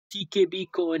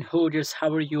CKB coin holders, how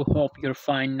are you? Hope you're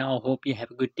fine now. Hope you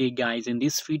have a good day, guys. In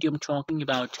this video, I'm talking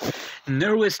about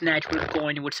Nervous Network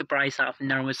coin. What's the price of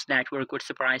Nervous Network? What's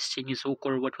the price changes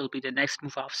occur? What will be the next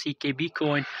move of CKB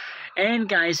coin? And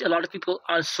guys, a lot of people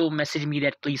also message me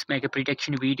that please make a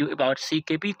prediction video about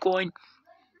CKB coin.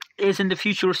 Is in the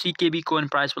future CKB coin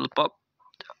price will pop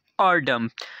or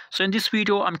dump. So in this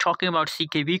video, I'm talking about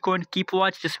CKB coin. Keep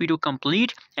watch this video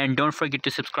complete and don't forget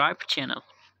to subscribe channel.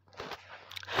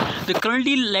 The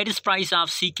currently latest price of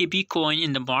CKB coin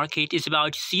in the market is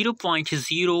about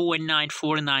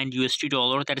 0.01949 USD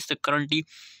dollar. That is the currently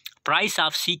price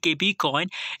of CKB coin,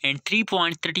 and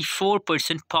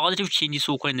 3.34% positive changes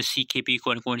occur in the CKB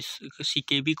coin.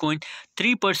 CKB coin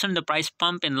 3% the price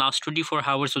pump in last 24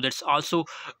 hours. So that's also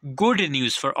good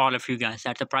news for all of you guys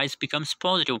that the price becomes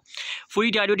positive. Fully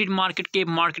diluted market cap,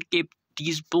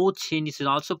 these both changes is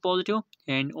also positive,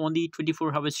 and only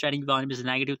 24 hours trading volume is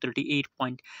negative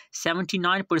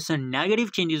 38.79%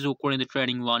 negative changes occur in the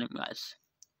trading volume, guys.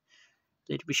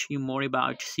 Let me show you more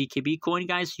about CKB coin,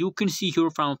 guys. You can see here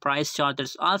from a price chart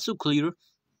that's also clear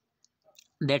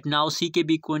that now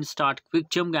CKB coin start quick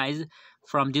jump, guys.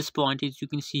 From this point, as you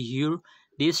can see here,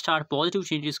 they start positive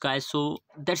changes, guys. So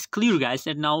that's clear, guys,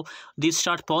 that now they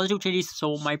start positive changes.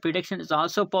 So my prediction is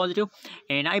also positive,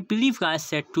 and I believe, guys,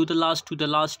 that to the last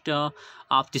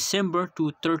of December,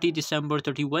 to 30 December,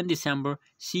 31 December,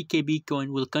 CKB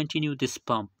coin will continue this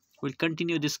pump, will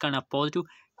continue this kind of positive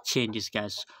changes,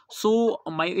 guys. So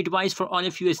my advice for all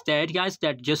of you is that, guys,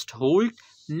 that just hold,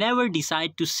 never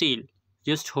decide to sell.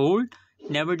 Just hold,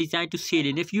 never decide to sell.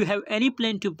 And if you have any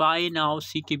plan to buy now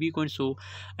CKB coin, so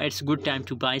it's a good time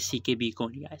to buy CKB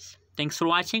coin, guys. Thanks for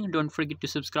watching. Don't forget to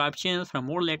subscribe channel for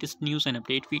more latest news and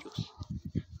update videos.